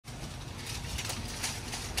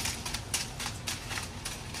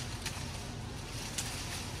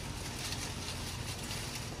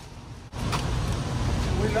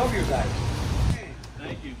guys.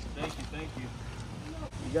 Thank you, thank you, thank you.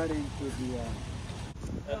 You got into the...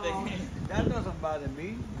 that doesn't bother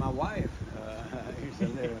me. My wife is a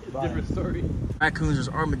little Different story. Raccoons, there's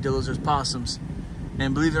armadillos, there's possums.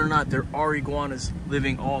 And believe it or not, there are iguanas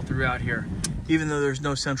living all throughout here. Even though there's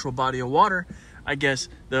no central body of water, I guess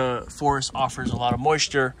the forest offers a lot of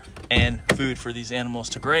moisture and food for these animals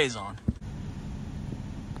to graze on.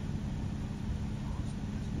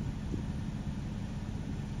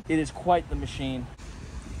 It is quite the machine.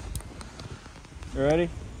 You ready?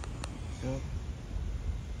 Yep.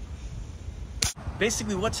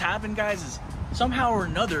 Basically what's happened, guys, is somehow or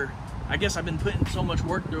another, I guess I've been putting so much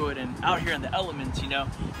work through it and out here in the elements, you know,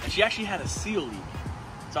 and she actually had a seal leak.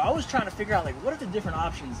 So I was trying to figure out, like, what are the different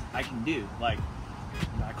options I can do? Like,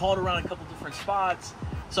 you know, I called around a couple different spots.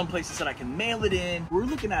 Some places said I can mail it in. We're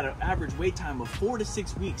looking at an average wait time of 4 to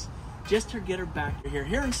 6 weeks just to get her back here.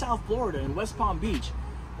 Here in South Florida, in West Palm Beach,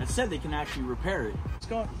 that said they can actually repair it. Let's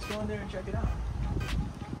go in there and check it out.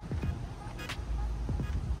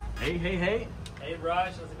 Hey, hey, hey. Hey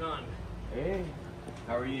Raj, how's it going? Hey,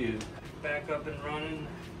 how are you? Back up and running,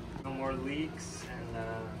 no more leaks, and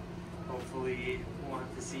hopefully we'll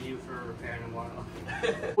have to see you for a repair in a while.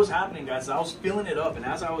 What's happening, guys? I was filling it up, and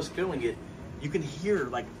as I was filling it, you can hear,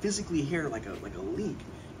 like, physically hear like a leak.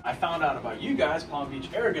 I found out about you guys, Palm Beach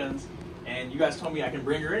Airguns, and you guys told me I can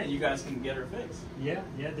bring her in and you guys can get her fixed. Yeah,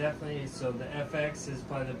 definitely. So the FX is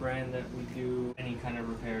probably the brand that we do any kind of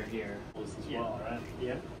repair here. As well, right?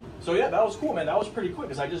 Yeah. So yeah, that was cool, man. That was pretty quick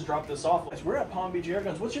because I just dropped this off. We're at Palm Beach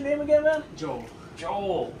Airguns. What's your name again, man? Joel.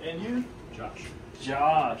 Joel. And you? Josh.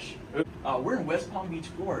 Josh. We're in West Palm Beach,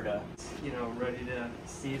 Florida. You know, ready to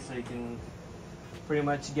see so you can pretty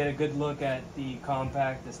much get a good look at the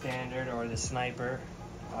compact, the standard, or the sniper.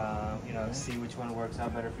 You know, see which one works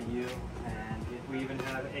out better for you. And we even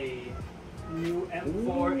have a new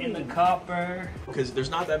M4 in the copper. Because there's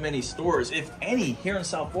not that many stores, if any, here in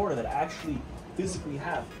South Florida that actually physically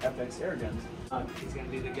have FX Airguns. He's gonna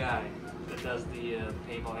be the guy that does the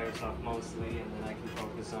paintball airsoft mostly, and then I can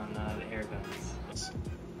focus on the air guns.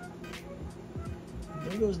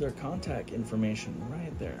 There goes their contact information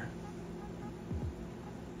right there.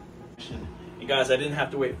 You guys, I didn't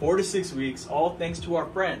have to wait 4 to 6 weeks, all thanks to our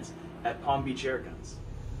friends at Palm Beach Airguns.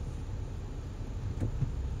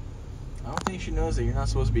 I don't think she knows that you're not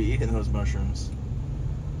supposed to be eating those mushrooms.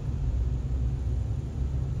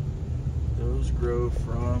 Those grow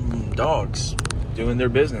from dogs doing their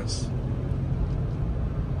business.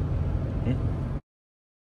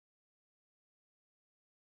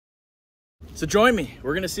 So join me.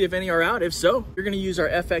 We're gonna see if any are out. If so, you're gonna use our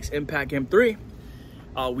FX Impact M3.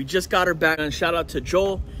 We just got her back, and shout out to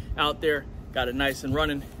Joel out there. Got it nice and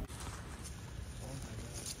running.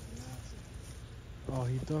 Oh,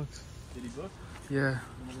 he ducks. Did he book? Yeah.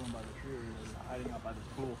 Another one by the tree, hiding out by this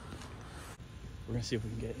pool. We're gonna see if we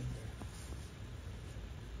can get in there.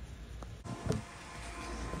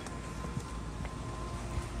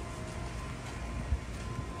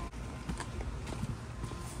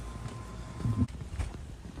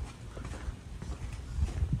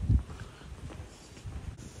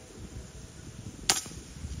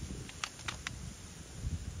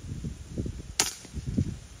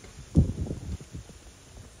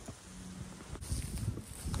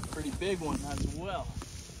 Pretty big one as well.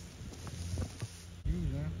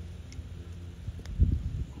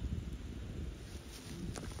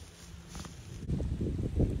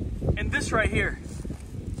 And this right here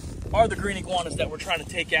are the green iguanas that we're trying to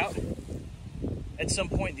take out. At some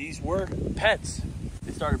point, these were pets.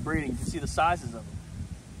 They started breeding. You can see the sizes of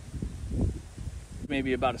them.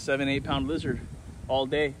 Maybe about a 7-8 pound lizard all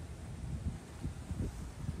day.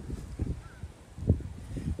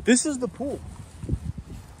 This is the pool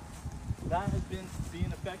that has been being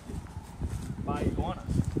affected by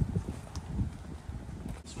iguanas.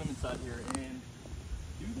 Swim inside here and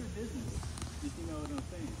do their business, if you know what I'm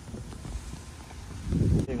saying.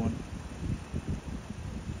 Big one.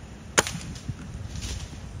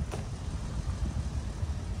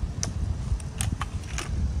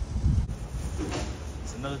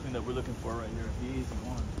 It's another thing that we're looking for right here, these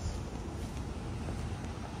iguanas.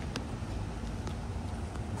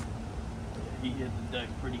 He hit the deck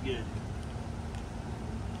pretty good.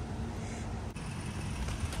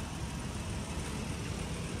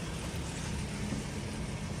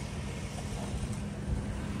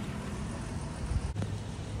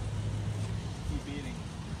 Keep eating.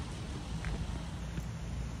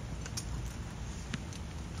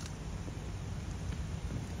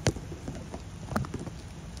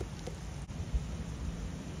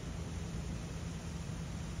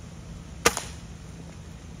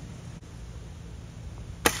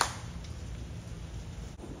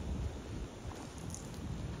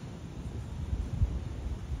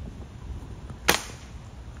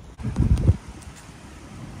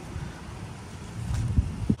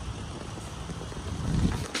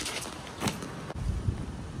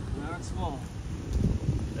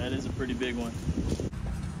 big one.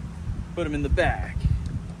 Put him in the bag.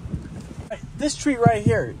 This tree right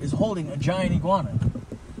here is holding a giant iguana.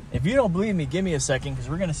 If you don't believe me, give me a second, because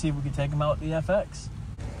we're gonna see if we can take him out with the FX.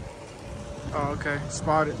 Oh, okay.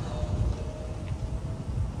 Spotted.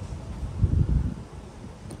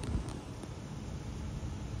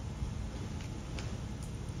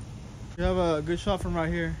 You have a good shot from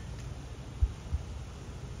right here.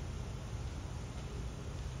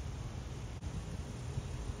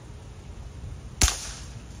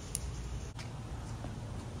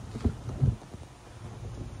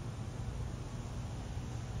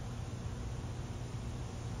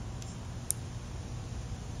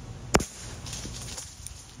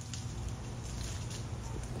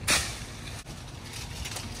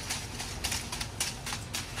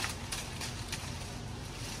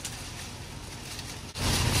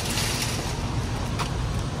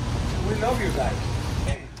 We love you guys.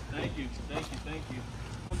 Thank you, thank you, thank you.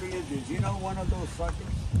 Did you know one of those suckers?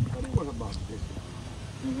 What it was about this?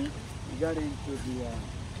 Mm-hmm. He got into the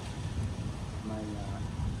my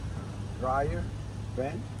dryer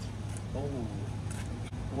vent. Oh.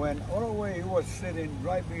 When all the way he was sitting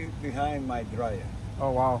right behind my dryer.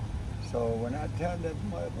 Oh, wow. So when I turned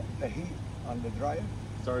the heat on the dryer,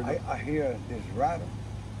 Sorry. I hear this rattle.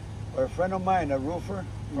 But a friend of mine, a roofer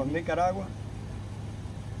from Nicaragua,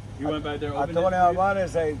 You went back there. I Opened told it him for you? about it.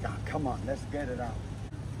 Say, "Oh, come on, let's get it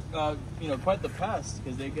out." You know, quite the pest,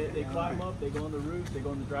 because they climb up, they go on the roof, they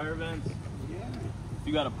go in the dryer vents. Yeah. If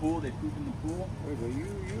you got a pool, they poop in the pool.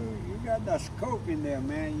 You got that scope in there,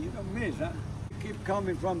 man. You don't miss, huh? Keep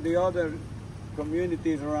coming from the other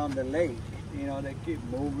communities around the lake. You know, they keep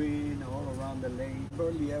moving all around the lake.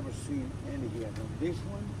 Barely ever seen any here. But this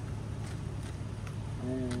one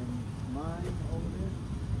and mine over there.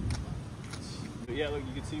 But yeah, look,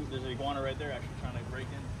 you can see there's an iguana right there actually trying to break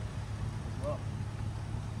in as well.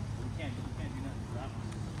 You can't do nothing to that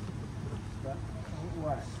one.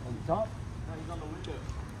 What? On top? No, he's on the window.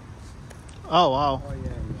 Oh, wow. Oh, yeah.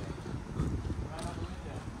 Right on the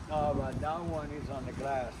window. No, but that one is on the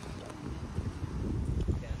glass.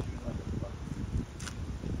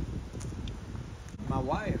 My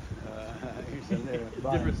wife is a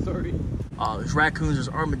little Different story. There's raccoons, there's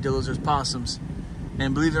armadillos, there's possums.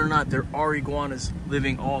 And believe it or not, there are iguanas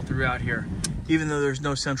living all throughout here. Even though there's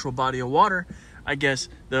no central body of water, I guess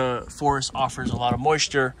the forest offers a lot of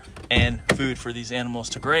moisture and food for these animals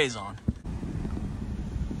to graze on.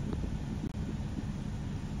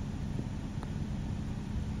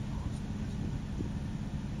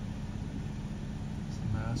 It's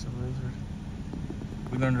a massive lizard.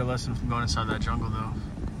 We learned a lesson from going inside that jungle though.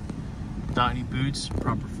 Without any boots,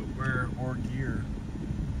 proper footwear, or gear.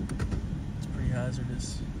 It's pretty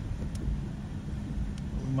hazardous.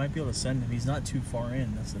 We might be able to send him. He's not too far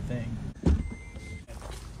in, that's the thing.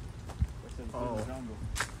 Oh.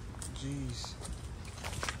 Jeez.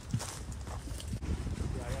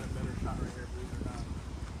 Yeah, I got a better shot right here, believe it or not.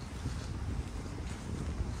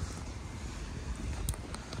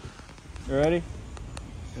 You ready?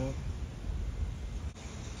 Yep.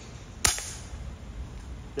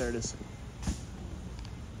 There it is.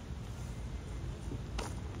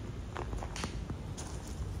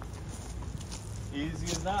 Easy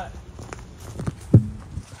as that.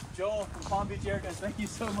 Joel from Palm Beach Airgun, thank you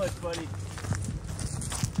so much, buddy.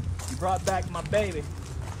 You brought back my baby.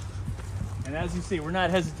 And as you see, we're not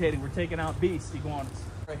hesitating. We're taking out beast iguanas.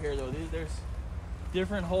 Right here, though, there's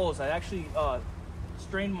different holes. I actually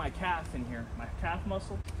strained my calf in here, my calf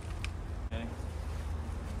muscle. Okay.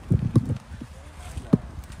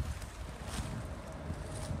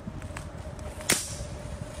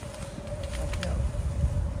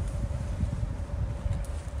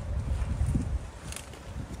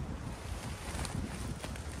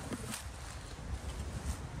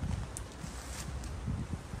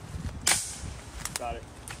 Got it.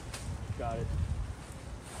 Got it.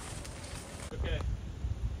 Okay.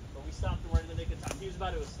 But we stopped him right in the nick of time. He was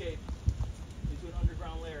about to escape into an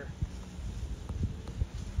underground lair.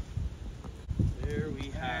 There we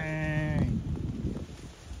have it.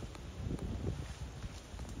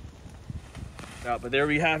 Yeah, but there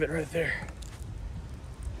we have it right there.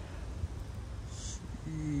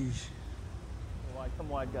 Sheesh. Come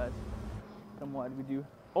wide, guys. Come wide. We do.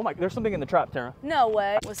 Oh my, there's something in the trap, Tara. No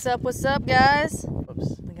way. What's up, guys?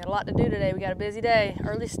 Oops. We got a lot to do today. We got a busy day.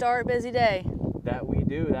 Early start, busy day. That we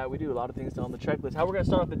do. A lot of things on the checklist. How we're going to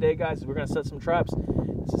start off the day, guys, is we're going to set some traps.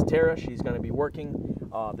 This is Tara. She's going to be working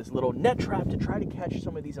this little net trap to try to catch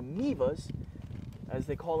some of these amoebas, as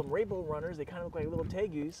they call them, rainbow runners. They kind of look like little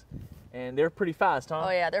tegus, and they're pretty fast, huh?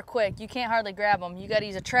 Oh yeah, they're quick. You can't hardly grab them. You got to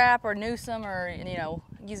use a trap or noose them, or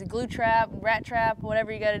use a glue trap, rat trap,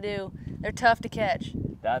 whatever you got to do. They're tough to catch.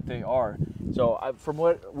 That they are. So from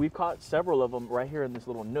what we've caught several of them right here in this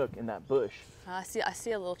little nook in that bush. I see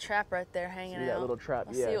a little trap right there hanging out. See that little trap?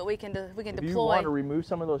 Let's yeah. see what we can do. We can if deploy. you want to remove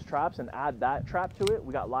some of those traps and add that trap to it,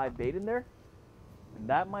 we got live bait in there. And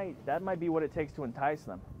that might be what it takes to entice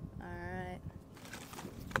them. All right.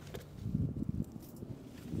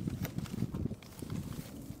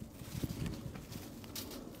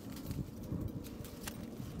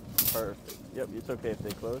 Perfect. Yep, it's okay if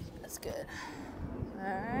they close. That's good. All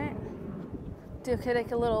right.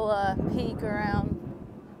 Take a little peek around.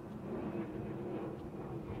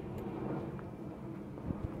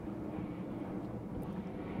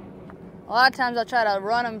 A lot of times I'll try to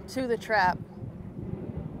run them to the trap.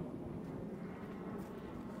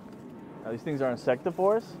 Now these things are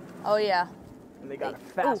insectivores, Oh yeah. and they got a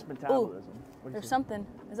fast metabolism. What There's is it? something.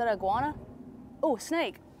 Is that an iguana? Oh, a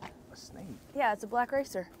snake. A snake. Yeah, it's a black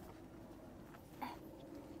racer.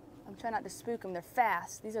 I'm trying not to spook them. They're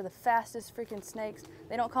fast. These are the fastest freaking snakes.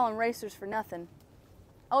 They don't call them racers for nothing.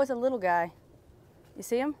 Oh, it's a little guy. You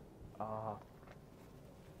see him? I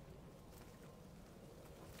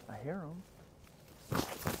hear him.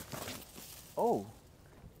 Oh.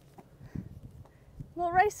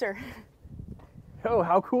 Little racer. Oh,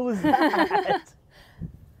 how cool is that?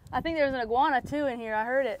 I think there's an iguana too in here. I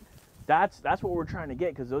heard it. That's what we're trying to get,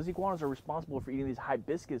 because those iguanas are responsible for eating these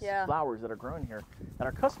hibiscus flowers that are grown here that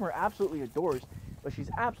our customer absolutely adores, but she's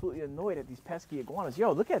absolutely annoyed at these pesky iguanas.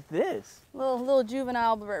 Yo, look at this. Little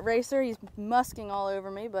juvenile racer. He's musking all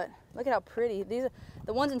over me, but look at how pretty. These are,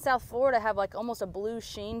 the ones in South Florida have like almost a blue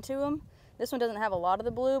sheen to them. This one doesn't have a lot of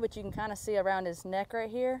the blue, but you can kind of see around his neck right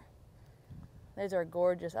here. These are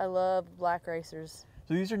gorgeous. I love black racers.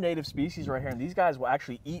 So these are native species right here, and these guys will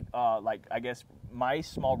actually eat, like, I guess, mice,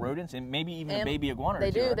 small rodents, and maybe even a baby iguana.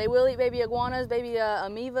 They do. Right? They will eat baby iguanas, baby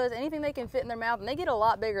amoebas, anything they can fit in their mouth, and they get a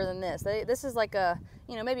lot bigger than this. This is like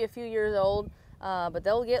maybe a few years old, but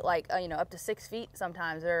they'll get like, up to 6 feet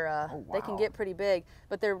sometimes. They can get pretty big,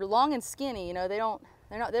 but they're long and skinny. They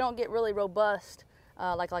don't get really robust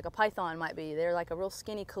like a python might be. They're like a real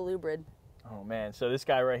skinny colubrid. Oh man! So this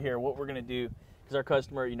guy right here, what we're gonna do? Because our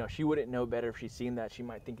customer, she wouldn't know better if she's seen that. She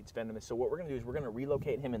might think it's venomous. So what we're going to do is we're going to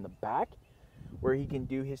relocate him in the back where he can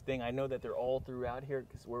do his thing. I know that they're all throughout here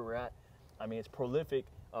because where we're at, I mean, it's prolific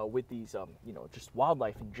with these, just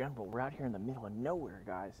wildlife in general. We're out here in the middle of nowhere,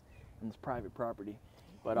 guys, in this private property.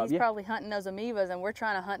 But he's probably hunting those amoebas, and we're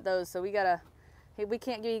trying to hunt those. So we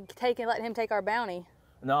can't be letting him take our bounty.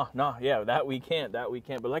 No, yeah, that we can't.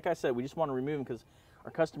 But like I said, we just want to remove him because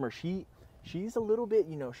our customer, she's a little bit,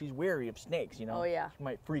 she's wary of snakes, Oh yeah. She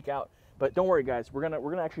might freak out. But don't worry, guys. We're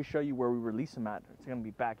gonna actually show you where we release them at. It's gonna be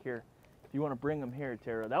back here. If you want to bring them here,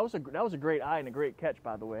 Tara. That was a great eye and a great catch,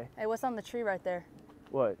 by the way. Hey, what's on the tree right there?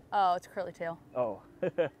 What? Oh, it's a curly tail. Oh.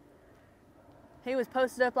 He was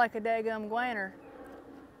posted up like a daggum guaner.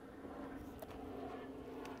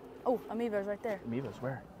 Oh, amoeba's right there. Amoeba's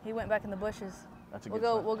where? He went back in the bushes. That's a good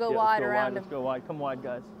sign. We'll go wide around him. Let's go wide. Come wide,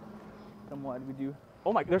 guys. Come wide. We do.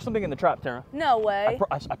 Oh my! There's something in the trap, Tara. No way.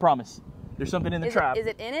 I promise. There's something in the trap. Is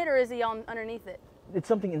it in it or is he underneath it? It's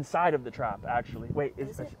something inside of the trap, actually. Wait,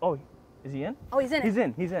 is he in? Oh, he's in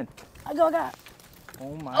it. He's in. I got.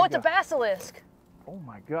 Oh my. Oh, it's a basilisk. Oh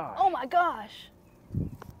my gosh. Oh my gosh.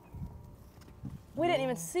 We didn't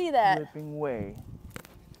even see that. Flipping way.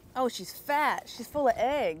 Oh, she's fat. She's full of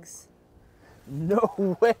eggs.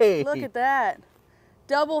 No way. Look at that.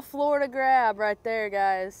 Double Florida grab right there,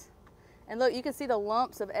 guys. And look, you can see the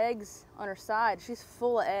lumps of eggs on her side. She's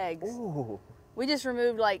full of eggs. Ooh. We just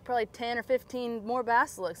removed like probably 10 or 15 more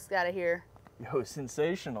basilisks out of here. Yo,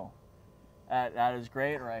 sensational. That is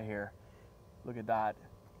great right here. Look at that.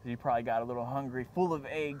 You probably got a little hungry, full of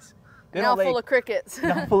eggs. Now full of crickets.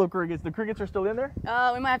 Now full of crickets. The crickets are still in there?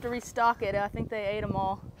 We might have to restock it. I think they ate them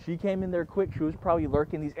all. She came in there quick. She was probably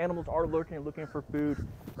lurking. These animals are lurking and looking for food.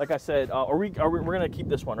 Like I said, we're gonna keep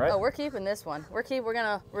this one, right? Oh, we're keeping this one. We're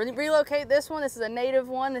gonna relocate this one. This is a native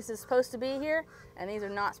one. This is supposed to be here, and these are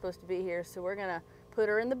not supposed to be here. So we're gonna put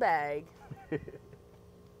her in the bag. She's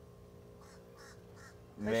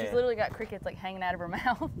literally got crickets like hanging out of her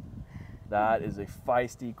mouth. That is a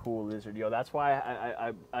feisty, cool lizard, yo. That's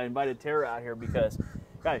why I invited Tara out here because,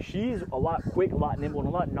 guys, she's a lot quick, a lot nimble, and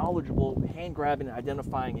a lot knowledgeable, hand grabbing, and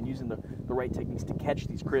identifying, and using the right techniques to catch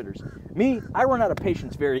these critters. Me, I run out of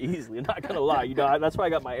patience very easily. I'm not gonna lie, that's why I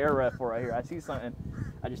got my air ref for right here. I see something,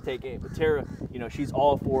 I just take aim. But Tara, she's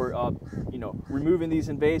all for, removing these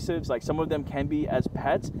invasives. Like some of them can be as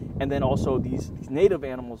pets, and then also these native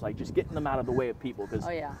animals, like just getting them out of the way of people. Because,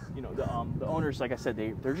 the owners, like I said,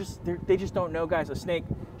 they just don't know, guys. A snake,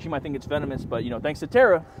 she might think it's venomous, but thanks to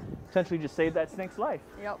Tara, essentially just saved that snake's life.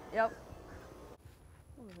 Yep.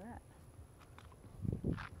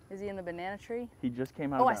 Is he in the banana tree? He just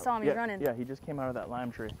came out Oh, of I that. saw him. He's running. Yeah, he just came out of that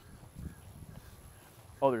lime tree.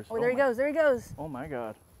 Oh, there's. Oh, there he goes. There he goes. Oh my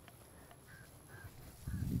God.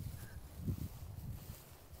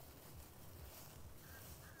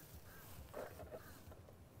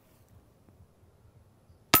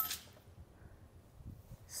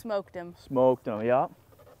 Smoked him. Smoked him. Yeah.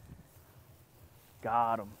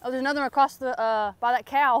 Got him. Oh, there's another one across the by that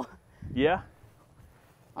cow. Yeah.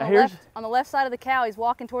 On the left side of the cow. He's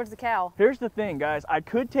walking towards the cow. Here's the thing, guys. I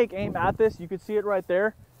could take aim at this. You could see it right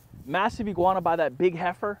there. Massive iguana by that big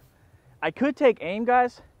heifer. I could take aim,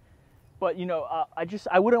 guys, but you know,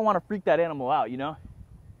 I wouldn't want to freak that animal out, you know.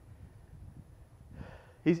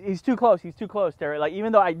 He's too close. He's too close, Terry. Like,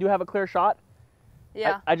 even though I do have a clear shot,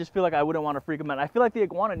 yeah. I just feel like I wouldn't want to freak him out. I feel like the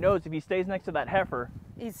iguana knows if he stays next to that heifer.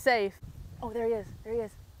 He's safe. Oh, there he is. There he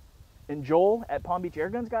is. And Joel at Palm Beach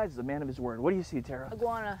Airguns, guys, is a man of his word. What do you see, Tara?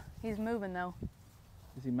 Iguana. He's moving though.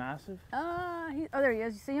 Is he massive? Oh, there he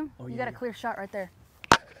is. You see him? Oh, you yeah, got a clear shot right there.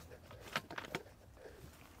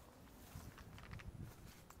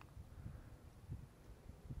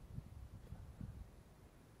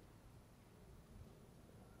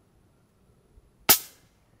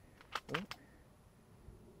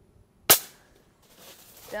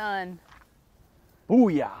 Done.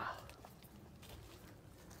 Booyah.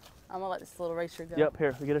 I'm gonna let this little racer go. Yep,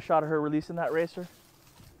 here, we get a shot of her releasing that racer.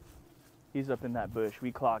 He's up in that bush.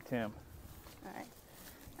 We clocked him. All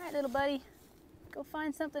right, little buddy. Go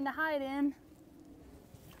find something to hide in.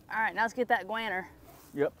 All right, now let's get that iguana.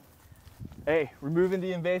 Yep. Hey, removing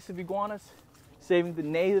the invasive iguanas, saving the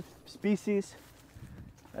native species.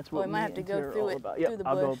 That's what we might have to go through it, about. Yep, through the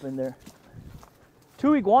I'll go bush. up in there.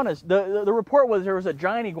 2 iguanas. The report was there was a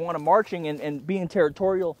giant iguana marching and being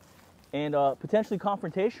territorial and potentially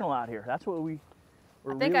confrontational out here. That's what we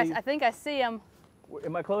were I think I see him.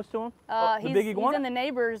 Am I close to him? The big He's iguana? in the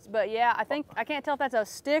neighbors, but yeah, I can't tell if that's a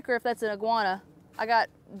stick or if that's an iguana.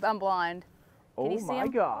 I'm blind. Can you see my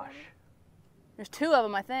him? gosh. There's 2 of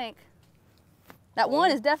them, I think. That one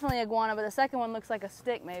is definitely iguana, but the second one looks like a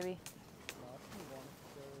stick, maybe.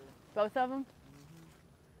 Both of them?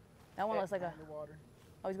 That one looks like a...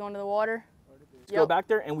 Oh, he's going to the water? Let's go back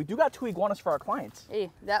there, and we do got 2 iguanas for our clients.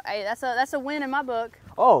 Hey, that's a win in my book.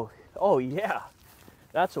 Oh yeah,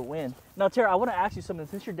 that's a win. Now, Tara, I want to ask you something.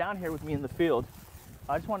 Since you're down here with me in the field,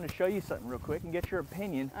 I just wanted to show you something real quick and get your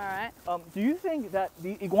opinion. All right. Do you think that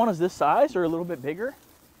the iguanas this size or a little bit bigger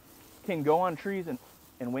can go on trees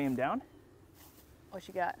and weigh them down? What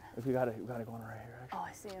you got? If we got a iguana right here, actually. Oh,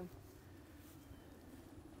 I see him.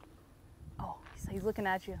 Oh, he's looking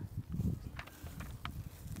at you.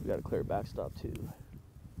 We got a clear backstop too.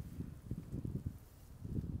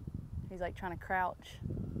 He's like trying to crouch.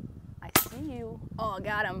 I see you. Oh, I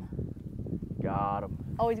got him. Got him.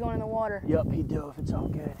 Oh, he's going in the water. Yep, he do if it's all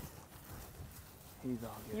good. He's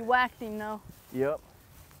all good. You whacked him, though. Yep.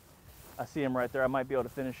 I see him right there. I might be able to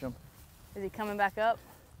finish him. Is he coming back up?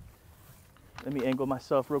 Let me angle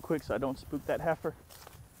myself real quick so I don't spook that heifer.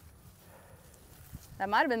 That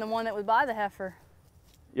might have been the one that was by the heifer.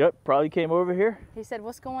 Yep, probably came over here. He said,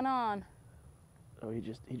 "What's going on?" Oh, he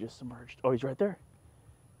just submerged. Oh, he's right there.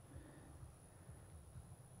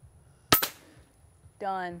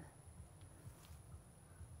 Done.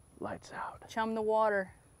 Lights out. Chum the water.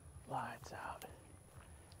 Lights out.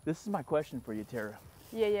 This is my question for you, Tara.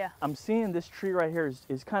 Yeah. I'm seeing this tree right here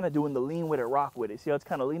is kind of doing the lean with it, rock with it. See how it's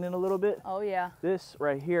kind of leaning a little bit? Oh yeah. This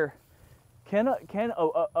right here,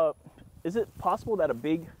 is it possible that a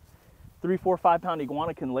big 3, 4, 5 pound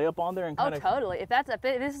iguana can lay up on there and kind of? Oh, totally. If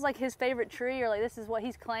this is like his favorite tree, or like this is what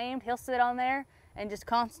he's claimed, he'll sit on there and just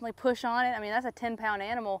constantly push on it. I mean, that's a 10-pound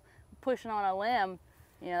animal pushing on a limb.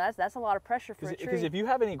 You know, that's a lot of pressure for a tree. Because if you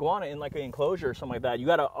have an iguana in like an enclosure or something like that, you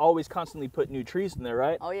got to always constantly put new trees in there,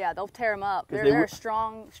 right? Oh yeah, they'll tear them up. They're a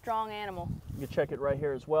strong animal. You can check it right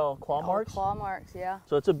here as well. Claw marks. Claw marks, yeah.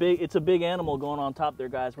 So it's a big animal going on top there,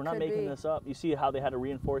 guys. We're not making be. this up. You see how they had to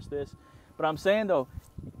reinforce this. But I'm saying though,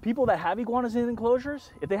 people that have iguanas in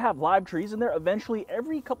enclosures, if they have live trees in there, eventually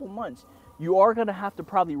every couple months, you are going to have to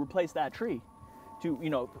probably replace that tree to,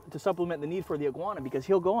 you know, to supplement the need for the iguana, because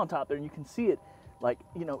he'll go on top there and you can see it. Like,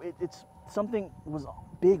 you know, it's something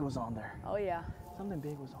big was on there. Oh yeah. Something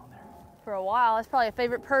big was on there. For a while, that's probably a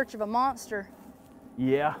favorite perch of a monster.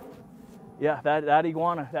 Yeah. Yeah, that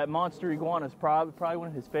iguana, that monster iguana is probably one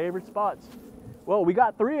of his favorite spots. Well, we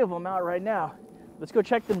got 3 of them out right now. Let's go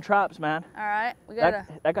check them traps, man. All right, we got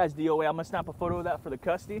that guy's DOA. I'm gonna snap a photo of that for the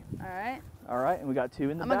custody. All right. All right, and we got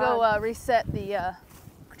 2 in the I'm bag. gonna go reset the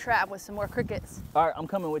trap with some more crickets. All right, I'm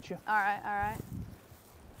coming with you. All right.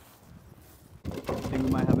 I think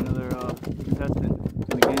we might have another contestant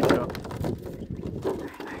in the game show. All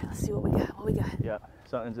right, Yeah,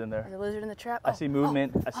 something's in there. There's a lizard in the trap. I see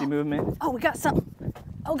movement. I see movement. Oh, we got something.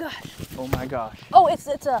 Oh gosh. Oh my gosh. Oh, it's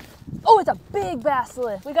a big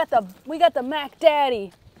basilisk. We got the Mac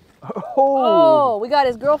Daddy. Oh, we got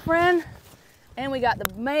his girlfriend, and we got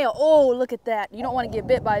the male. Oh, look at that. You don't want to get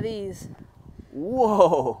bit by these.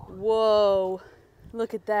 Whoa. Whoa.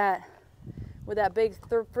 Look at that. With that big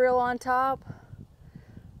frill on top.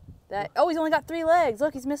 Oh, he's only got 3 legs.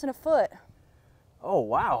 Look, he's missing a foot. Oh,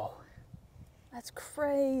 wow. That's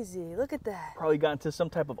crazy. Look at that. Probably got into some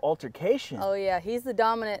type of altercation. Oh yeah, he's the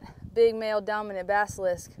dominant, big male dominant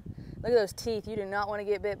basilisk. Look at those teeth. You do not want to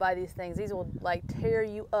get bit by these things. These will like tear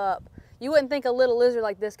you up. You wouldn't think a little lizard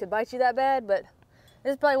like this could bite you that bad, but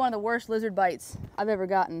this is probably one of the worst lizard bites I've ever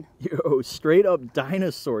gotten. Yo, straight up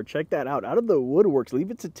dinosaur. Check that out. Out of the woodworks.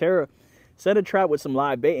 Leave it to Tara. Set a trap with some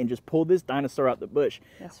live bait and just pull this dinosaur out the bush.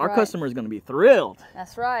 That's Our right. customer is going to be thrilled.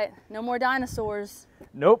 That's right. No more dinosaurs.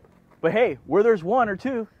 Nope. But hey, where there's 1 or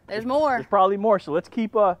 2, There's more. there's probably more. So let's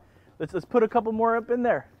keep let's put a couple more up in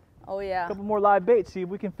there. Oh yeah. A couple more live baits. See if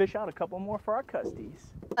we can fish out a couple more for our custies.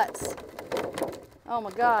 Nuts. Oh my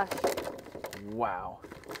gosh. Wow.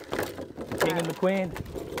 The king and the queen.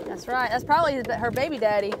 That's right. That's probably her baby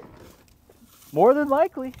daddy. More than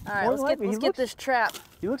likely. All right, More than likely. let's get this trap.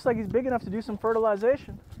 He looks like he's big enough to do some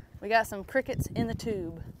fertilization. We got some crickets in the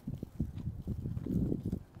tube.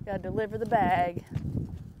 Gotta deliver the bag.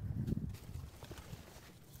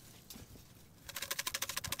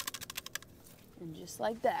 And just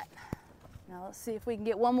like that. Now let's see if we can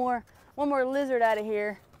get one more lizard out of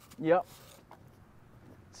here. Yep.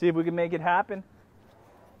 See if we can make it happen.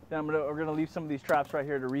 Then we're gonna leave some of these traps right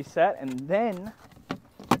here to reset, and then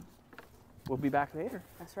we'll be back later.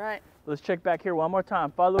 That's right. Let's check back here one more time.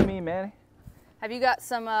 Follow me, Manny. Have you got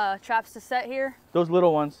some traps to set here? Those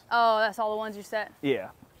little ones. Oh, that's all the ones you set? Yeah.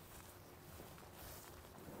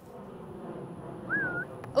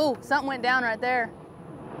 Ooh, something went down right there.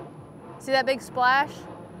 See that big splash?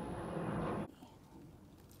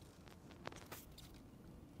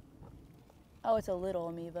 Oh, it's a little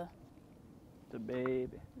amoeba. It's a baby.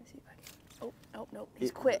 Let me see if I can. Oh, nope, nope.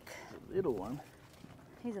 He's quick. It's a little one.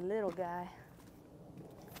 He's a little guy.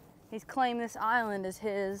 He's claimed this island as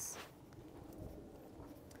his.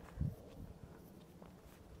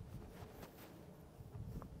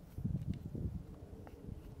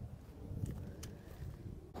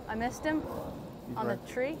 I missed him. He's On right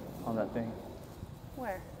the tree? on that thing.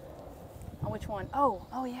 Where? On which one? Oh,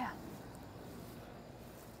 oh yeah.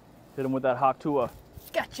 Hit him with that hawk tua.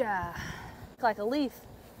 Gotcha. Like a leaf.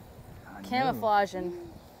 I know. Camouflaging.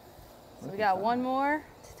 So we got one more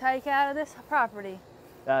to take out of this property.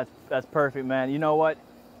 That's perfect, man. You know what?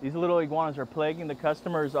 These little iguanas are plaguing the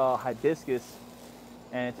customer's hibiscus,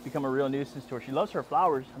 and it's become a real nuisance to her. She loves her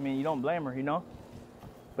flowers. I mean, you don't blame her, you know.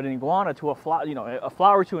 But an iguana to a flower, you know, a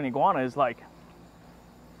flower to an iguana is like,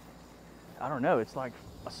 I don't know, it's like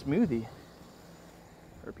a smoothie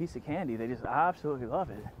or a piece of candy. They just absolutely love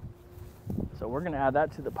it. So we're gonna add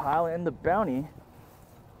that to the pile and the bounty.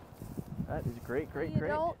 That is great, great, great.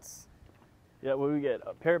 Adults. Yeah, what do we get?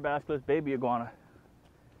 A pair of basilisk, baby iguana.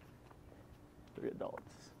 3 adults.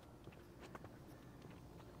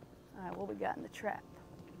 All right, what we got in the trap?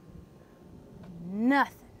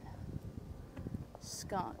 Nothing.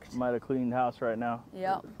 Skunked. Might have cleaned house right now.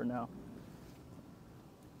 Yep. For now.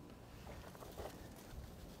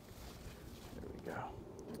 There we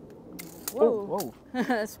go. Whoa.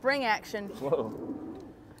 Whoa. Spring action. Whoa.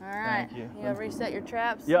 All right. Thank you. You gotta reset your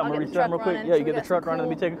traps. Yeah, I'm I'll gonna get the reset them truck real quick. running. Yeah, So you we get the got truck some running. Let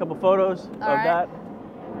me cool- take a couple photos of right. that.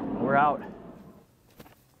 We're out.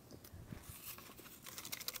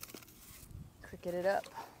 Cricket it up.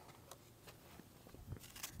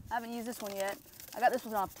 I haven't used this one yet. I got this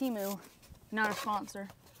one off Temu, not a sponsor.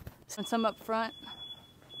 Send some up front.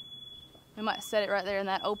 We might set it right there in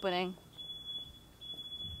that opening.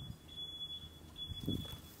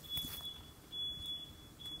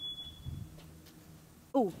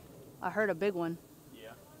 Ooh, I heard a big one. Yeah.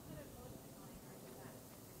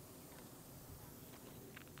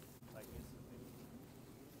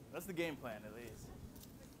 That's the game plan, at least.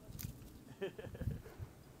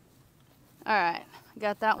 All right,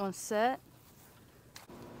 got that one set.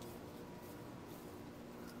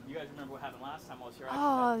 You guys remember what happened last time I was here?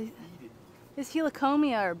 Oh, these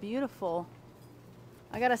helicomia are beautiful.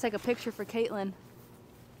 I gotta take a picture for Caitlin.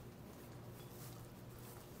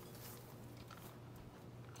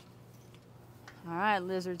 All right,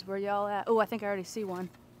 lizards, where y'all at? Oh, I think I already see one.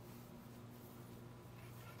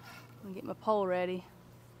 Let me get my pole ready.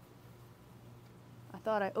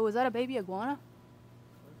 Oh, is that a baby iguana?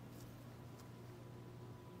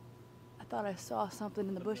 I thought I saw something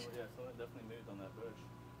in the bush. Yeah, something definitely moved on that bush.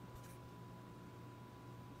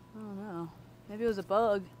 I don't know. Maybe it was a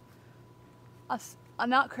bug. I'm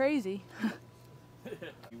not crazy.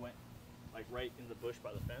 You went like right in the bush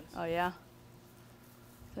by the fence. Oh yeah.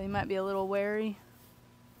 So he might be a little wary.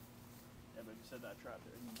 Yeah, but you said that trap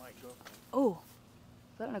there. You might go for it. Oh,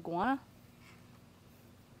 is that an iguana?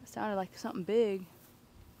 It sounded like something big.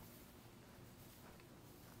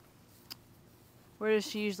 Where does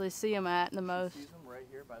she usually see him at the most? She sees him right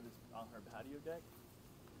here by this on her patio deck.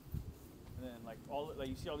 And then like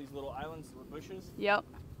you see all these little islands with bushes. Yep.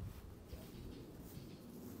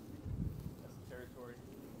 That's the territory.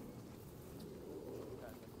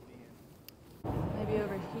 Maybe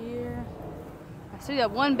over here. I see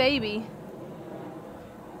that one baby.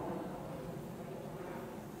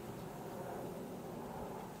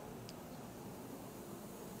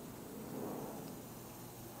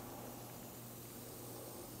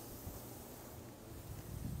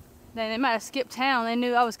 Dang, they might have skipped town. They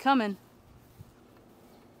knew I was coming.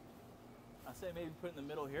 I say maybe put it in the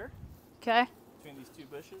middle here. Okay. Between these two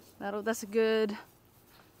bushes. That's a good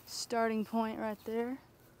starting point right there.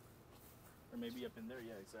 Or maybe up in there,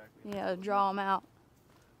 yeah, exactly. Yeah, draw them out.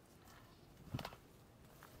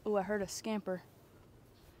 Oh, I heard a scamper.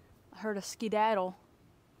 I heard a skedaddle.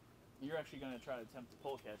 You're actually going to try to attempt to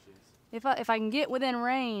pole catch these. If I can get within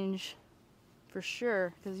range, for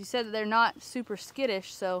sure, because you said that they're not super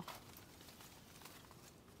skittish, so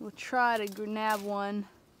we'll try to nab one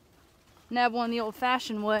the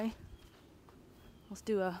old-fashioned way. Let's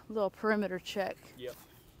do a little perimeter check. Yep.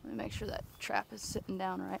 Let me make sure that trap is sitting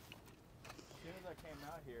down right. As soon as I came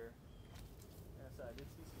out here, yes, I did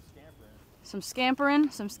see Some some scampering.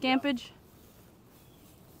 scampering, some scampage.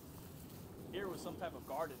 Yeah. Here was some type of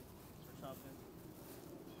garden or something.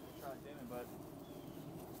 I tried dimming, but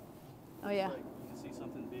Oh yeah. like you can see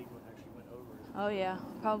something big actually went over it. Oh yeah.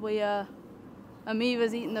 Probably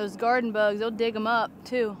amoebas eating those garden bugs. They'll dig them up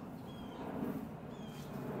too.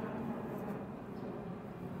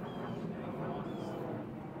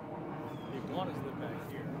 The iguanas live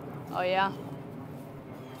back here. Oh yeah.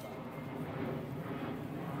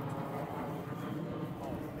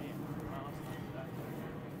 Oh man,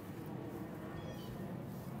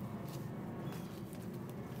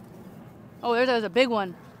 Oh, there's a big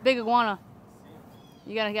one. Big iguana.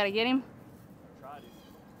 You gotta get him? try to.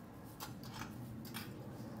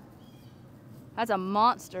 That's a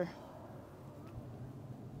monster.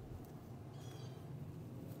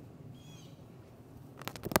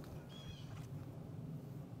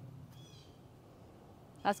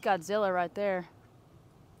 That's Godzilla right there.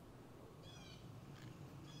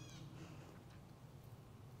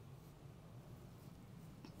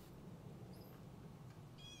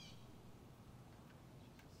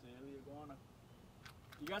 See the iguana.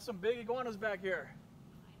 You got some big iguanas back here.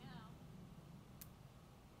 I know.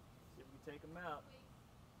 See if we can take them out.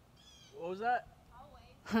 What was that?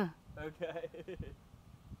 Always. Okay.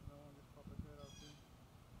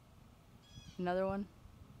 Another one.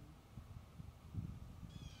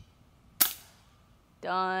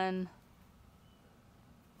 Done.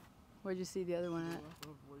 Where'd you see the other one at?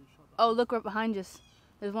 Oh, look right behind us.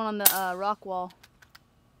 There's one on the rock wall.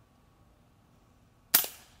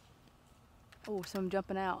 Oh, some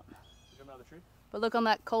jumping out. Jumping out of the tree? But look on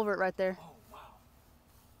that culvert right there. Oh, wow.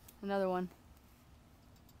 Another one.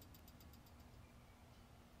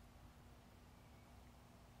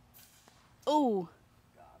 Oh,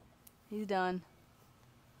 he's done.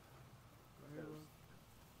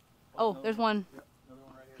 Oh, there's one. Yep, another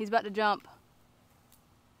one right here. He's about to jump.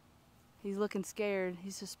 He's looking scared.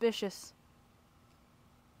 He's suspicious.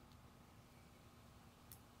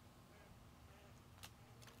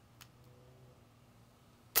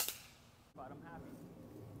 But I'm happy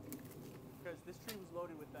because this tree was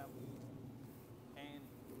loaded with them, and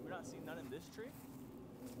we're not seeing none in this tree.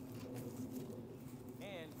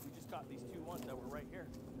 And we just got these two ones that were right here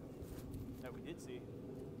that we did see.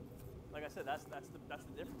 Like I said, that's the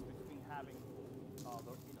difference between having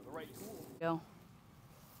the right tool. Go.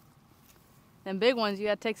 Them big ones, you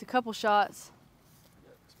gotta take a couple shots.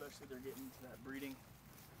 Yeah, especially they're getting into that breeding.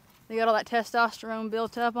 They got all that testosterone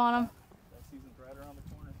built up on them. That season's right around the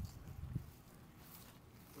corner.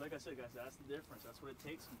 Like I said, guys, that's the difference. That's what it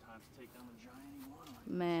takes sometimes to take down a giant iguana.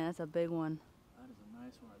 Man, that's a big one. That is a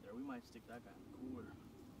nice one right there. We might stick that guy in the cooler.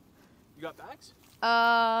 You got bags?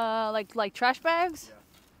 Like trash bags? Yeah.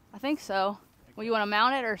 I think so. Well, you want to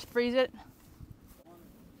mount it or freeze it?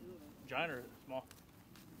 Giant or small?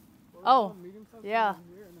 Oh, yeah.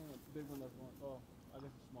 Big one that's one. Oh, I guess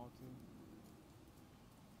a small too.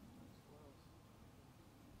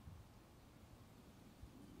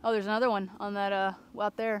 Oh, there's another one on that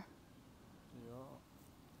out there. Yeah.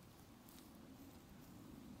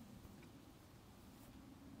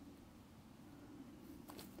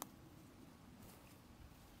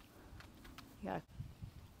 Yeah.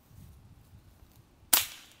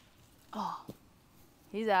 Oh,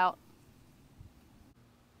 he's out.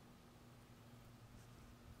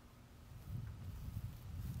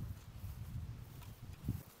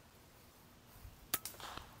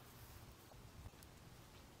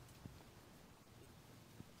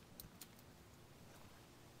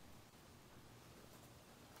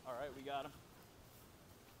 All right, we got him.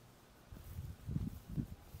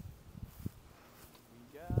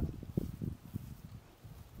 We got him.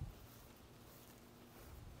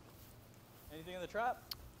 Anything in the trap?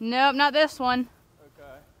 Nope, not this one.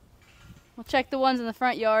 Okay. We'll check the ones in the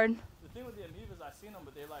front yard. The thing with the amoebas, I've seen them,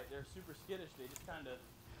 but they're super skittish. They just kind of.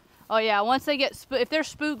 Oh yeah, once they get if they're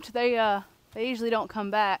spooked, they usually don't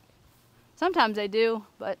come back. Sometimes they do,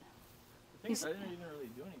 but. The thing is, I didn't even really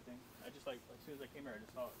do anything. I just like as soon as I came here, I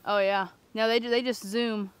just saw it. Oh yeah. No, they just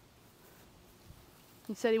zoom.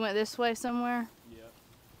 He said he went this way somewhere. Yeah.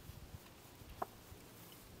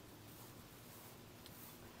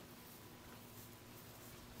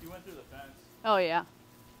 You went through the fence. Oh yeah.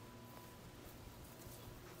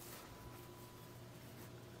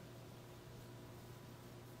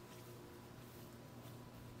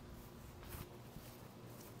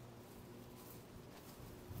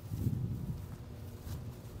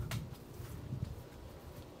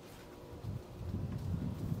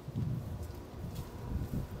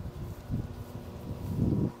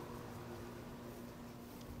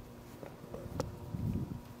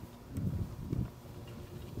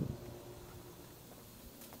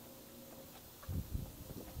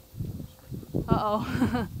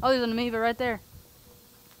 Uh-oh. Oh, there's an amoeba right there.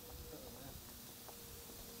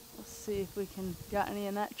 Let's see if we can got any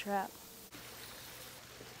in that trap.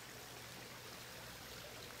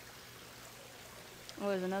 Oh,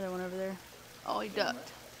 there's another one over there. Oh, he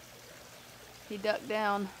ducked. He ducked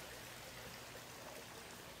down.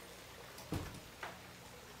 I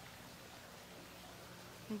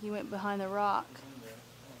think he went behind the rock.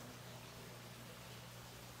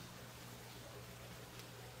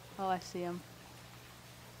 Oh, I see him.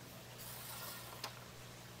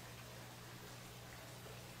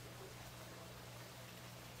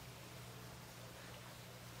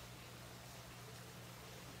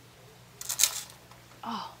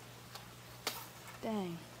 Oh,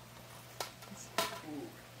 dang.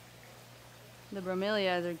 The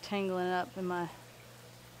bromeliads are tangling up in my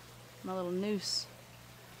little noose.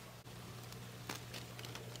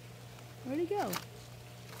 Where'd he go?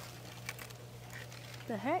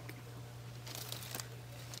 The heck?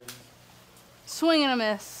 Swing and a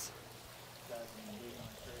miss.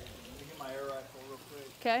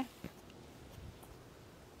 Okay.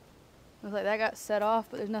 Looks like that got set off,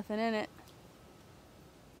 but there's nothing in it.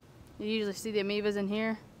 You usually see the amoebas in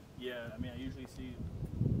here? Yeah, I mean, I usually see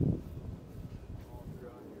all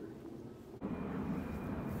throughout here.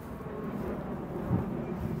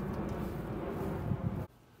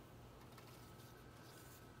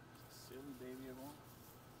 Silly baby of one.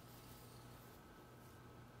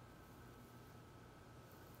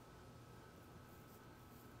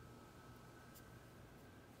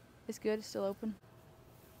 It's good, it's still open.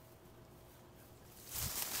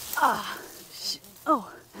 Ah,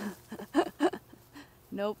 oh.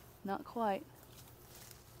 Nope, not quite.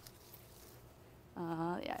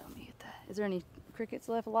 Yeah, let me get that. Is there any crickets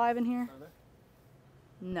left alive in here? Are there?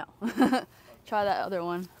 No. Try that other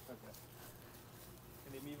one. Okay.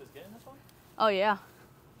 Can the amoebas get in this one? Oh yeah.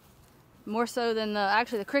 More so than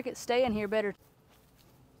actually the crickets stay in here better.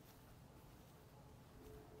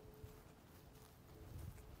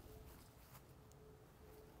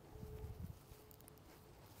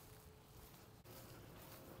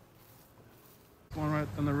 One right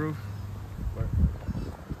on the roof. Where?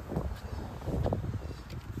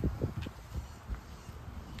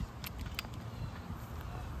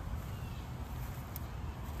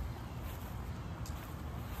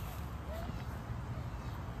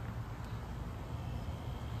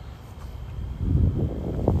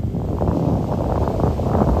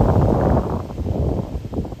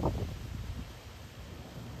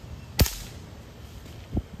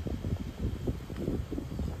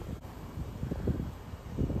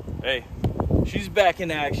 Hey, she's back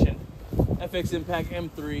in action. FX Impact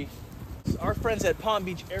M3. Our friends at Palm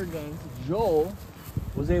Beach Airgun, Joel,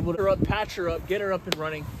 was able to patch her up, get her up and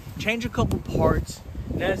running, change a couple parts,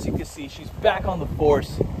 and as you can see, she's back on the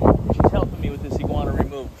force. She's helping me with this iguana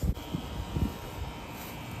remove.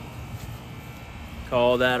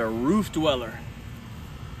 Call that a roof dweller.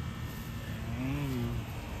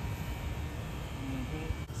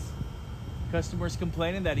 Customers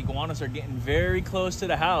complaining that iguanas are getting very close to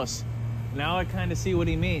the house. Now I kind of see what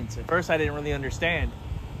he means. At first I didn't really understand.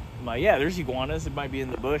 I'm like, yeah, there's iguanas. It might be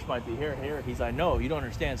in the bush, might be here, here. He's like, no, you don't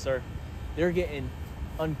understand, sir. They're getting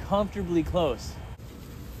uncomfortably close.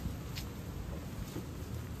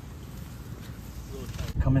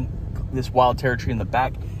 Coming this wild territory in the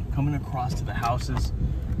back, coming across to the houses.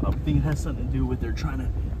 I think it has something to do with they're trying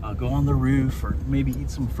to go on the roof or maybe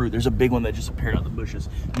eat some fruit. There's a big one that just appeared out of the bushes.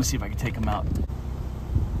 Let me see if I can take him out.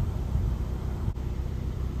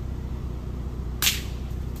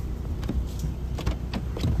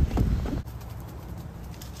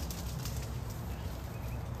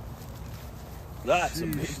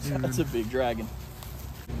 That's a big dragon.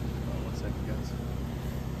 Oh, 1 second, guys.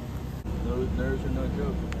 Those nerves are no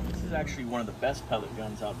joke. This is actually one of the best pellet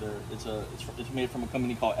guns out there. It's made from a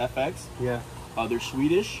company called FX. Yeah. They're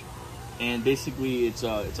Swedish, and basically it's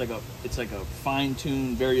like a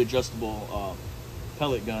fine-tuned, very adjustable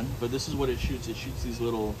pellet gun. But this is what it shoots. It shoots these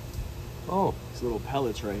little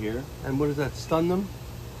pellets right here. And what does that, stun them?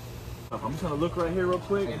 I'm just gonna look right here real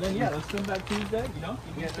quick, and then let's swim back Tuesday. You know,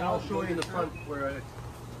 I'll show you the front where I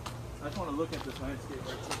just want to look at this landscape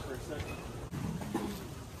right quick for a second.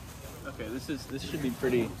 Okay, this should be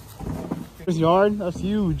pretty. This yard, that's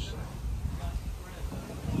huge.